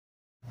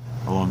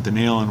Hello, I'm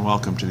Daniel, and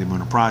welcome to the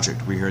Emunah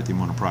Project. We here at the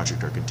Emunah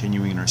Project are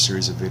continuing in our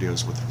series of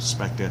videos with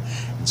respect to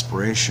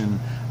inspiration,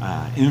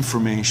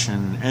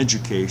 information,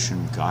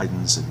 education,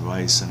 guidance,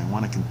 advice, and I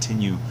want to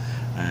continue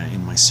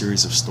in my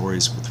series of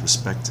stories with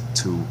respect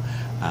to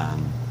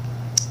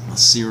the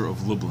Seer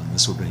of Lublin.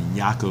 This would be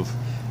Yaakov,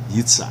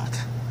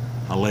 Yitzhak,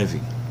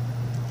 HaLevi,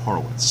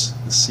 Horowitz,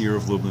 the Seer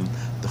of Lublin,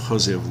 the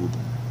Chozeh of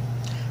Lublin.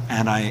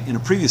 And in a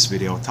previous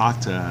video, I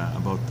talked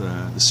about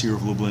the Seer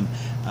of Lublin,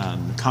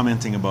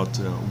 commenting about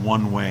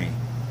one way,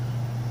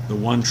 the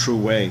one true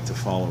way to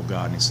follow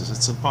God. And he says,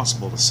 it's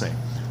impossible to say.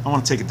 I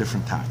want to take a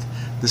different tack.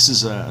 This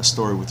is a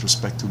story with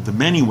respect to the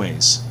many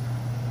ways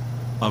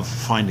of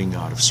finding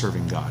God, of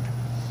serving God.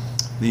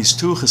 These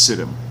two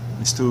Hasidim,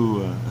 these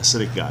two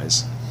Hasidic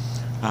guys,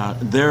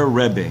 their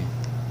Rebbe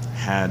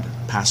had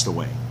passed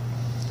away.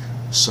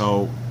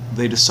 So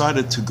they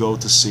decided to go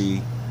to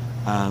see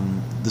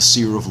the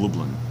Seer of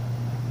Lublin.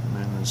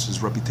 And as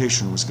his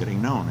reputation was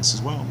getting known, he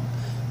says, well,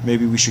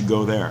 maybe we should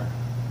go there.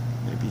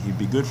 Maybe he'd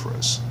be good for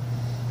us.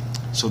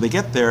 So they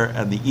get there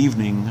at the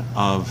evening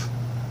of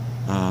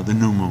the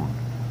new moon.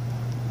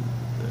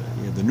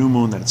 The new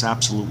moon that it's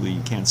absolutely,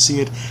 you can't see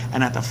it.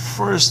 And at the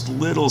first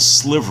little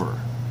sliver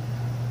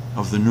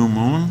of the new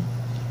moon,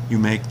 you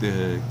make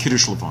the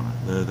Kiddush Levana,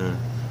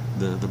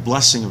 the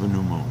blessing of a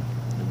new moon,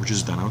 which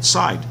is done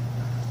outside,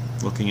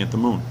 looking at the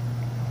moon.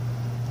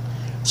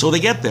 So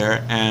they get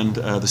there, and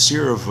the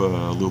Seer of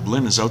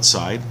Lublin is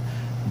outside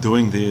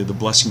doing the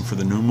blessing for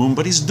the new moon,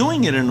 but he's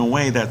doing it in a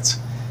way that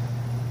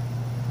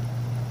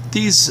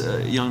these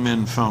young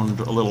men found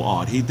a little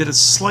odd. He did it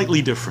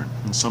slightly different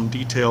in some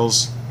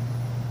details,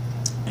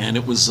 and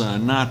it was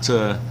not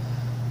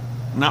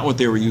what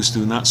they were used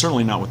to,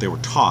 certainly not what they were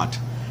taught.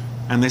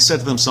 And they said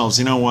to themselves,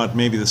 you know what,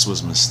 maybe this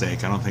was a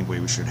mistake. I don't think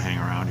we should hang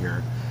around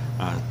here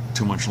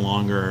too much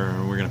longer.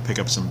 We're going to pick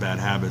up some bad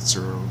habits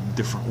or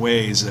different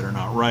ways that are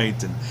not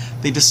right. And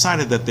they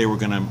decided that they were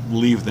going to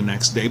leave the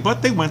next day,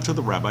 but they went to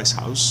the rabbi's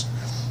house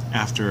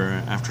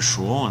after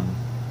shul, and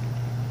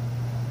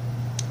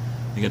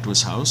they get to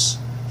his house.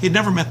 He had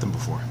never met them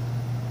before.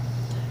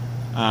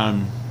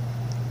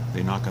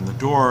 They knock on the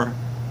door.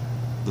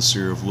 The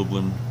Seer of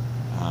Lublin,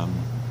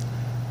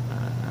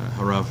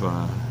 Rav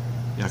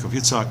Yaakov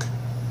Yitzhak,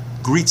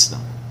 greets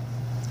them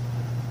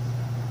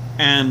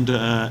and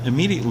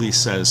immediately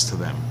says to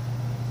them,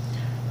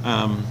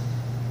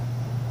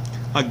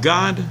 a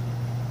God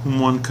whom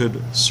one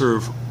could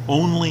serve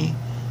only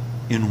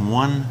in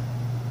one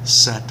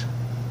set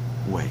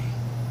way.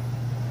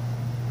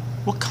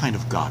 What kind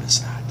of God is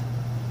that?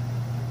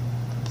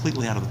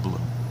 Completely out of the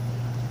blue.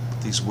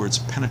 But these words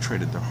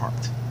penetrated their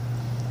heart.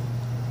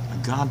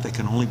 A God that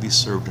can only be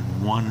served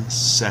in one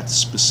set,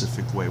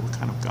 specific way. What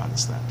kind of God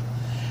is that?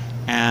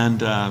 And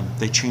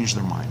they changed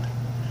their mind.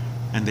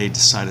 And they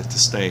decided to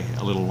stay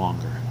a little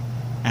longer,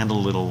 and a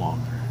little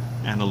longer,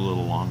 and a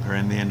little longer,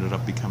 and they ended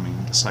up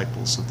becoming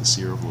disciples of the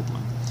Seer of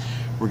Lublin.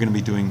 We're going to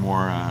be doing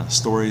more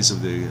stories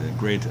of the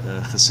great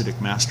Hasidic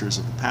masters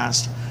of the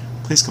past.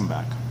 Please come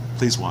back.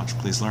 Please watch.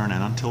 Please learn.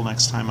 And until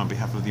next time, on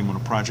behalf of the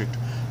Emunah Project,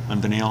 I'm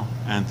Daniel,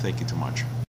 and thank you too much.